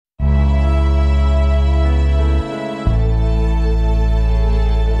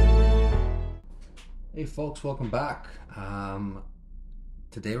folks, welcome back.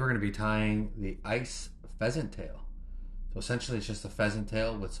 Today we're going to be tying the ice pheasant tail. So essentially it's just a pheasant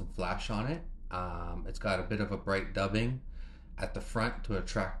tail with some flash on it. It's got a bit of a bright dubbing at the front to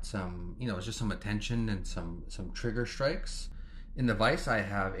attract some, just some attention and some trigger strikes. In the vise I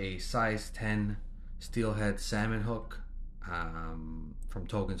have a size 10 steelhead salmon hook from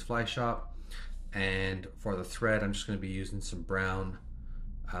Togen's Fly Shop. And for the thread I'm just going to be using some Borwn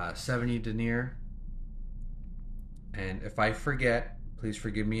 70 denier. And if I forget, please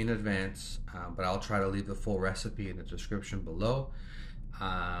forgive me in advance, but I'll try to leave the full recipe in the description below.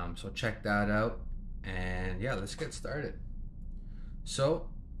 So check that out, and yeah, let's get started. So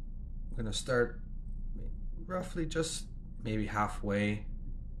I'm gonna start roughly just maybe halfway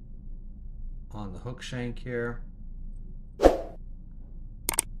on the hook shank here. And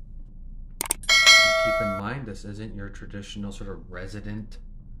keep in mind, this isn't your traditional sort of resident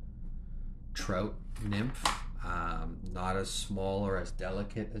trout nymph. Not as small or as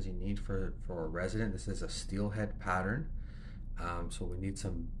delicate as you need for a resident. This is a steelhead pattern, so we need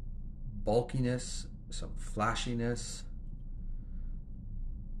some bulkiness, some flashiness.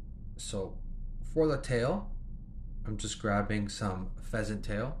 So for the tail, I'm just grabbing some pheasant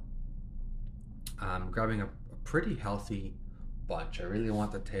tail. I'm grabbing a pretty healthy bunch. I really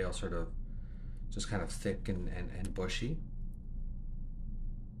want the tail sort of just kind of thick and bushy.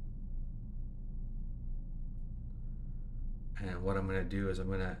 And what I'm going to do is I'm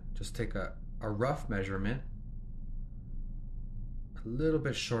going to just take a rough measurement, a little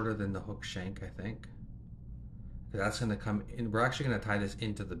bit shorter than the hook shank, I think. That's going to come in. We're actually going to tie this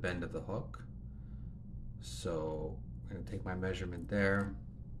into the bend of the hook. So I'm going to take my measurement there,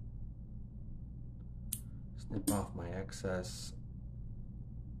 snip off my excess,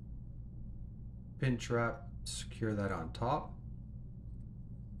 pinch wrap, secure that on top,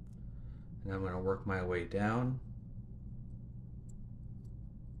 and I'm going to work my way down.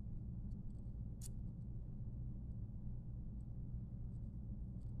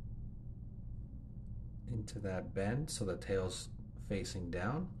 Into that bend so the tail's facing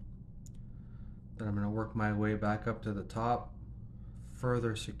down. Then I'm going to work my way back up to the top,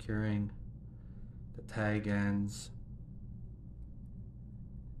 further securing the tag ends.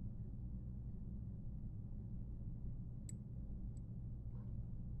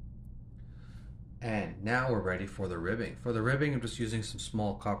 And now we're ready for the ribbing. For the ribbing, I'm just using some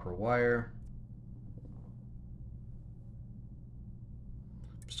small copper wire.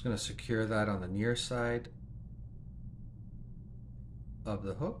 Just going to secure that on the near side of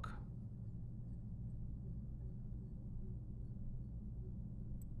the hook.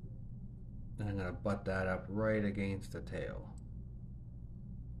 And I'm going to butt that up right against the tail.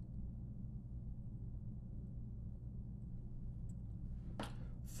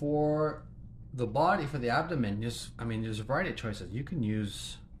 For the body, for the abdomen, there's a variety of choices. You can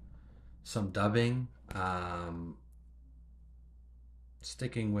use some dubbing.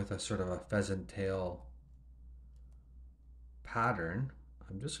 Sticking with a sort of a pheasant tail pattern,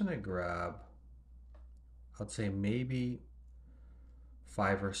 I'm just going to grab, I'd say maybe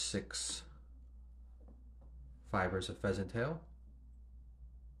 5 or 6 fibers of pheasant tail.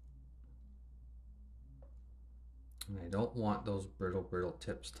 And I don't want those brittle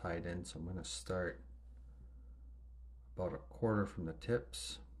tips tied in, so I'm going to start about 1/4 from the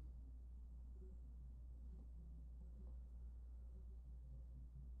tips.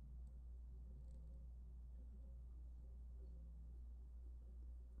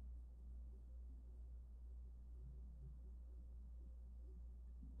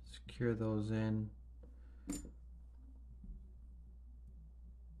 Secure those in.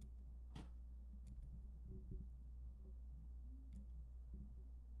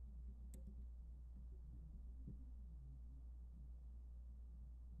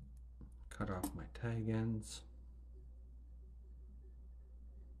 Cut off my tag ends.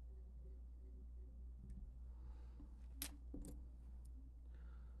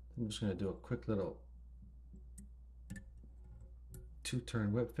 I'm just going to do a quick little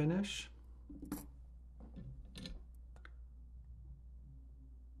 2-turn whip finish.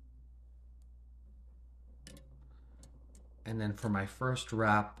 And then for my first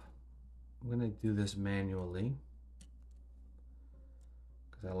wrap, I'm going to do this manually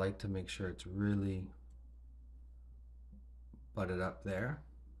because I like to make sure it's really butted up there.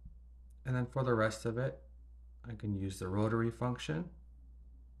 And then for the rest of it, I can use the rotary function.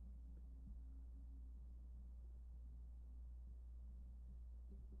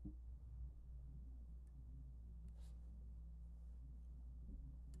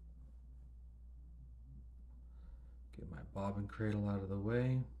 Get my bobbin cradle out of the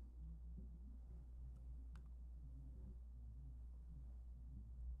way.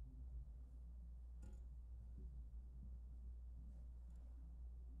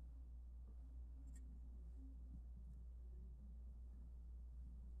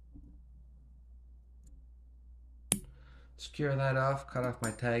 Secure that off, cut off my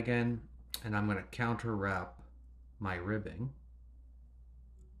tag end, and I'm going to counter wrap my ribbing.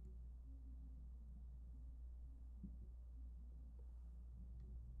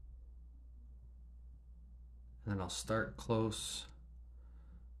 And then I'll start close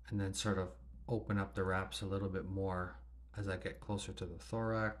and then sort of open up the wraps a little bit more as I get closer to the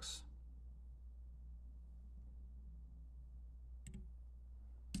thorax.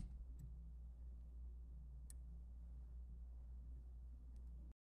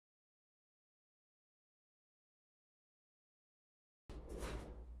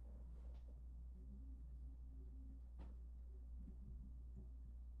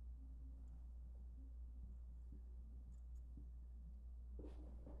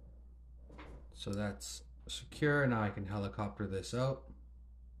 So that's secure. Now I can helicopter this out.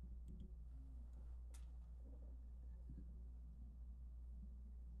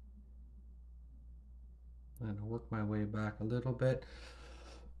 And I'll work my way back a little bit.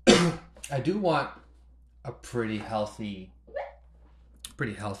 I do want a pretty healthy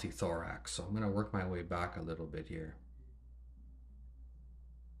thorax, so I'm going to work my way back a little bit here.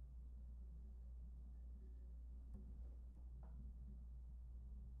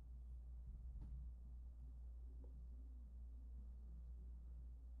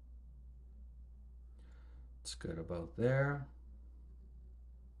 It's good about there.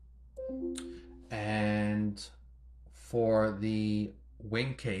 And for the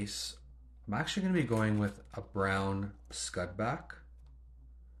wing case, I'm actually going to be going with a brown scud back.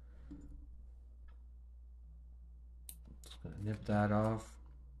 Just going to nip that off.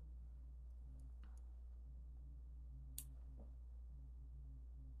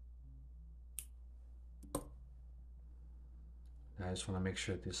 I just want to make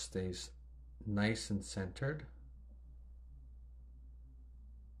sure this stays nice and centered.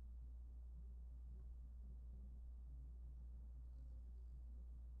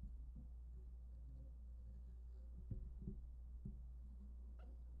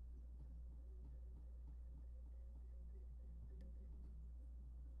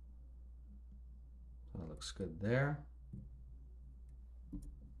 That looks good there.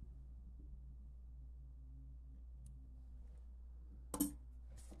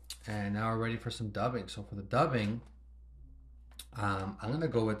 And now we're ready for some dubbing. So for the dubbing, I'm going to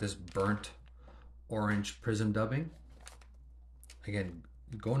go with this burnt orange prism dubbing. Again,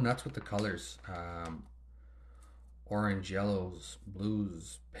 go nuts with the colors. Orange, yellows,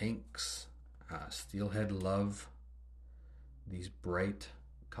 blues, pinks. Steelhead love these bright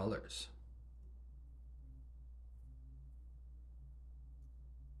colors.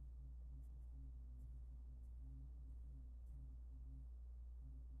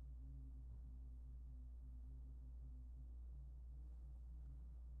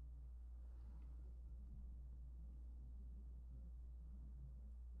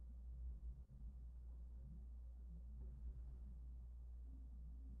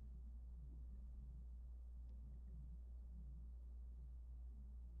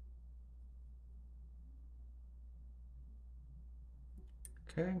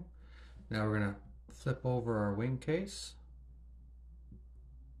 Okay, now we're going to flip over our wing case.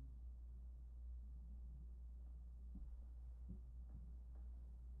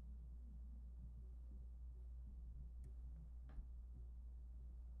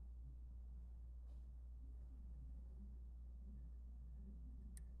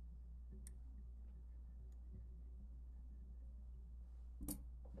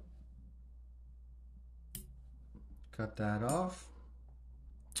 Cut that off.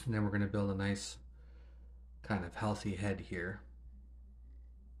 And then we're going to build a nice kind of healthy head here.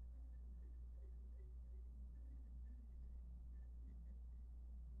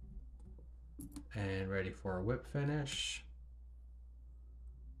 And ready for a whip finish.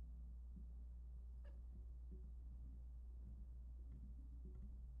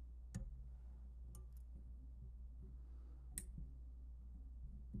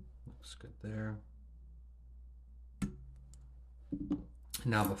 Looks good there.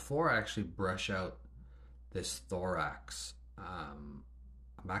 Now before I actually brush out this thorax, I'm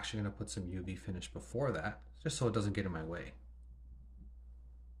actually going to put some UV finish before that, just so it doesn't get in my way.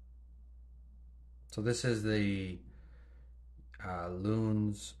 So this is the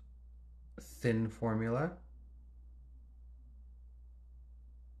Loon's thin formula.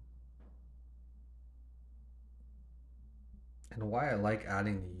 And why I like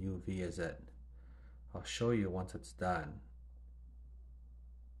adding the UV is that I'll show you once it's done.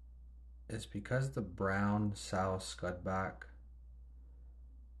 It's because the brown sow scudback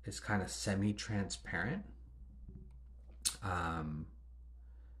is kind of semi-transparent.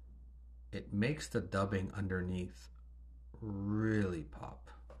 It makes the dubbing underneath really pop.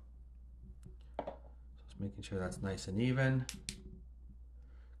 Just making sure that's nice and even.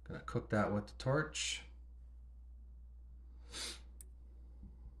 Gonna cook that with the torch.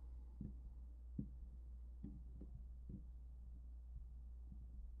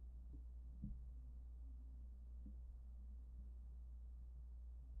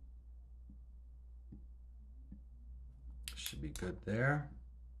 Should be good there.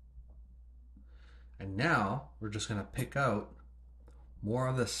 And now we're just gonna pick out more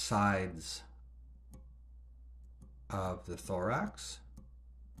of the sides of the thorax.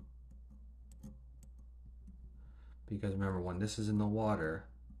 Because remember, when this is in the water,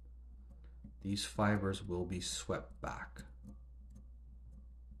 these fibers will be swept back,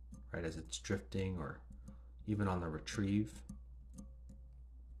 right, as it's drifting or even on the retrieve.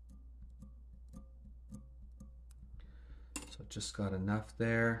 So just got enough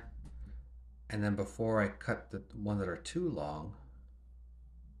there. And then before I cut the ones that are too long,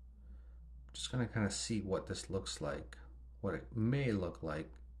 I'm just gonna kind of see what this looks like, what it may look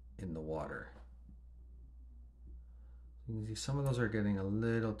like in the water. You can see some of those are getting a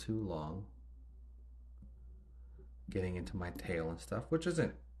little too long, getting into my tail and stuff, which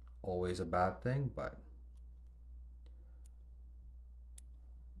isn't always a bad thing, but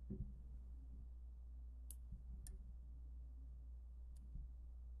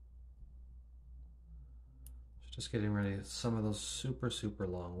just getting ready some of those super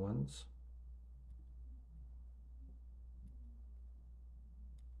long ones.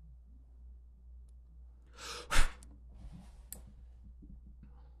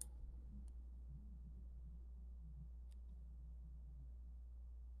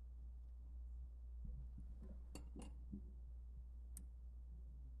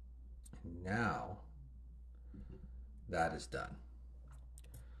 Now that is done.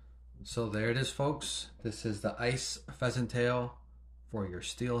 So there it is, folks. This is the ice pheasant tail for your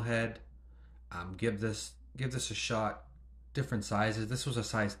steelhead. Give this a shot. Different sizes. This was a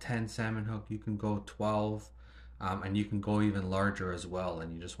size 10 salmon hook. You can go 12, and you can go even larger as well.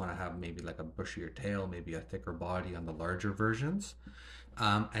 And you just want to have maybe like a bushier tail, maybe a thicker body on the larger versions,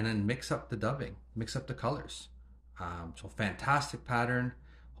 and then mix up the dubbing, mix up the colors. So fantastic pattern.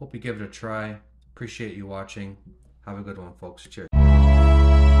 Hope you give it a try. Appreciate you watching. Have a good one, folks. Cheers.